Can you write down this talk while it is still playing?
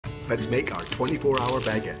Let's make our 24-hour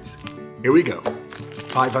baguettes. Here we go.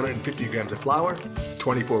 550 grams of flour,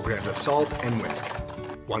 24 grams of salt and whisk.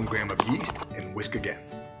 1 gram of yeast and whisk again.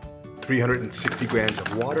 360 grams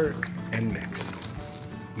of water and mix.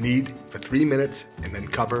 Knead for 3 minutes and then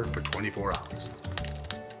cover for 24 hours.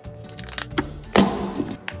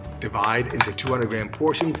 Divide into 200 gram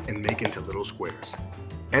portions and make into little squares.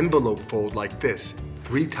 Envelope fold like this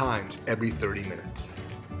 3 times every 30 minutes.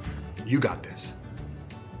 You got this.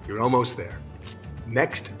 You're almost there.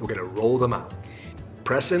 Next, we're going to roll them out.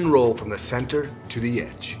 Press and roll from the center to the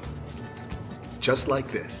edge. Just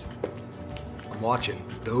like this. I'm watching.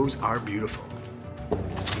 Those are beautiful.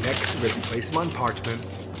 Next, we're going to place them on parchment,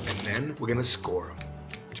 and then we're going to score them.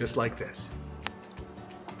 Just like this.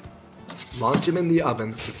 Launch them in the oven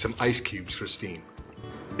with some ice cubes for steam.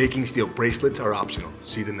 Baking steel bracelets are optional.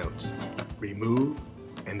 See the notes. Remove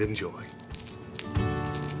and enjoy.